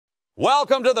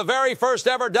Welcome to the very first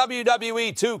ever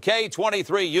WWE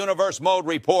 2K23 Universe Mode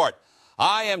Report.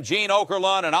 I am Gene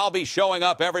Okerlund, and I'll be showing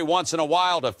up every once in a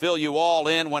while to fill you all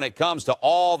in when it comes to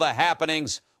all the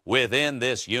happenings within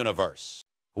this universe.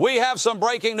 We have some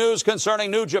breaking news concerning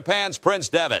New Japan's Prince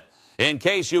Devitt. In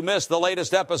case you missed the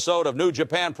latest episode of New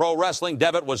Japan Pro Wrestling,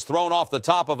 Devitt was thrown off the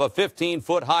top of a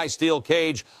 15-foot-high steel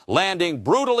cage, landing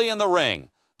brutally in the ring.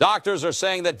 Doctors are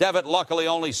saying that Devitt luckily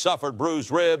only suffered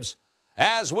bruised ribs.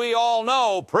 As we all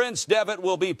know, Prince Devitt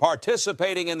will be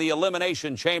participating in the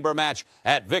Elimination Chamber match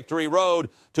at Victory Road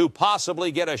to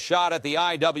possibly get a shot at the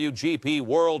IWGP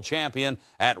World Champion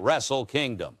at Wrestle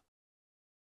Kingdom.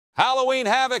 Halloween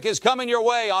Havoc is coming your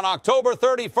way on October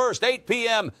 31st, 8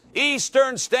 p.m.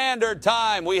 Eastern Standard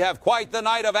Time. We have quite the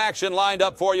night of action lined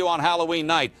up for you on Halloween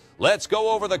night. Let's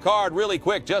go over the card really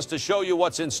quick just to show you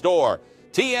what's in store.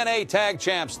 TNA Tag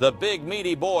Champs, the Big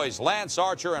Meaty Boys, Lance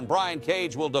Archer and Brian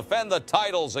Cage will defend the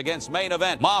titles against Main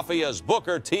Event Mafia's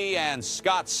Booker T and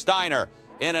Scott Steiner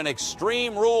in an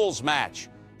Extreme Rules match.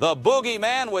 The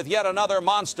Boogeyman with yet another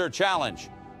monster challenge.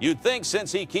 You'd think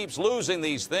since he keeps losing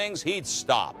these things, he'd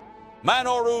stop.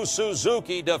 Minoru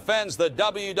Suzuki defends the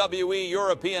WWE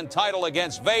European title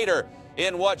against Vader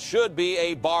in what should be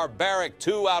a barbaric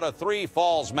 2 out of 3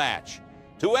 falls match.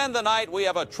 To end the night, we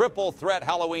have a triple threat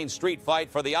Halloween street fight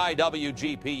for the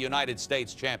IWGP United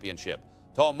States Championship.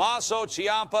 Tommaso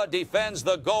Ciampa defends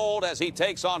the gold as he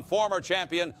takes on former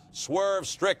champion Swerve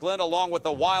Strickland along with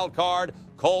the wild card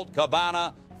Colt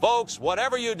Cabana. Folks,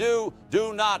 whatever you do,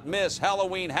 do not miss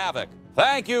Halloween Havoc.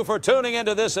 Thank you for tuning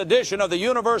into this edition of the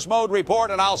Universe Mode Report,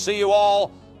 and I'll see you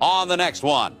all on the next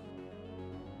one.